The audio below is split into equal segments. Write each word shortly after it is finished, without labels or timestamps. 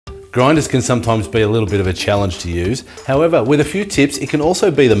Grinders can sometimes be a little bit of a challenge to use. However, with a few tips, it can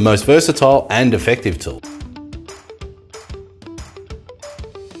also be the most versatile and effective tool.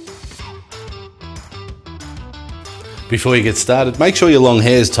 Before you get started, make sure your long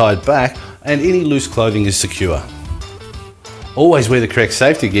hair is tied back and any loose clothing is secure. Always wear the correct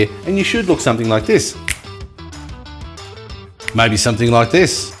safety gear and you should look something like this. Maybe something like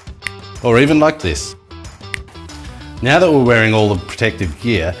this, or even like this. Now that we're wearing all the protective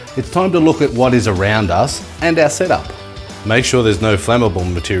gear, it's time to look at what is around us and our setup. Make sure there's no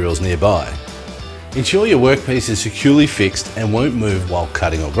flammable materials nearby. Ensure your workpiece is securely fixed and won't move while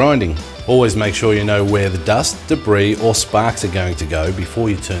cutting or grinding. Always make sure you know where the dust, debris or sparks are going to go before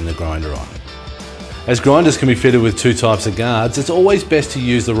you turn the grinder on. As grinders can be fitted with two types of guards, it's always best to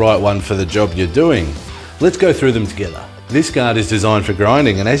use the right one for the job you're doing. Let's go through them together. This guard is designed for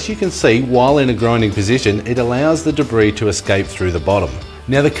grinding, and as you can see, while in a grinding position, it allows the debris to escape through the bottom.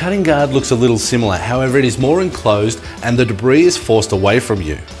 Now the cutting guard looks a little similar, however it is more enclosed and the debris is forced away from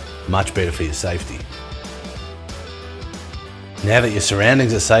you. Much better for your safety. Now that your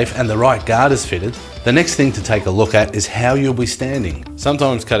surroundings are safe and the right guard is fitted, the next thing to take a look at is how you'll be standing.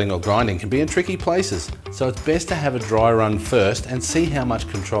 Sometimes cutting or grinding can be in tricky places, so it's best to have a dry run first and see how much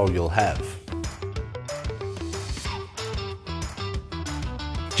control you'll have.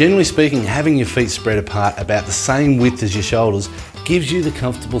 Generally speaking, having your feet spread apart about the same width as your shoulders gives you the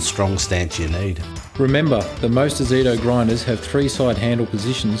comfortable, strong stance you need. Remember that most Ozito grinders have 3 side handle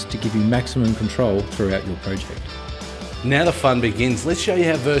positions to give you maximum control throughout your project. Now the fun begins. Let's show you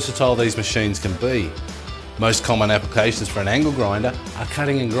how versatile these machines can be. Most common applications for an angle grinder are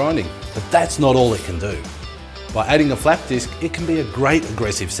cutting and grinding, but that's not all it can do. By adding a flap disc, it can be a great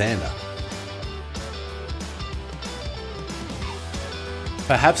aggressive sander.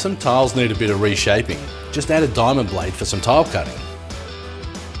 Perhaps some tiles need a bit of reshaping. Just add a diamond blade for some tile cutting.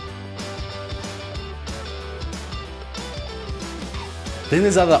 Then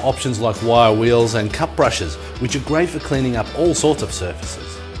there's other options like wire wheels and cut brushes, which are great for cleaning up all sorts of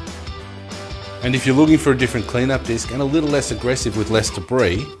surfaces. And if you're looking for a different cleanup disc and a little less aggressive with less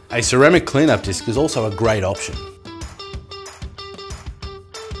debris, a ceramic cleanup disc is also a great option.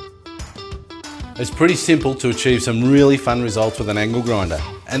 It's pretty simple to achieve some really fun results with an angle grinder,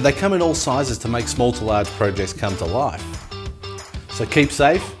 and they come in all sizes to make small to large projects come to life. So keep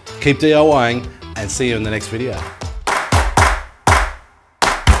safe, keep DIYing, and see you in the next video.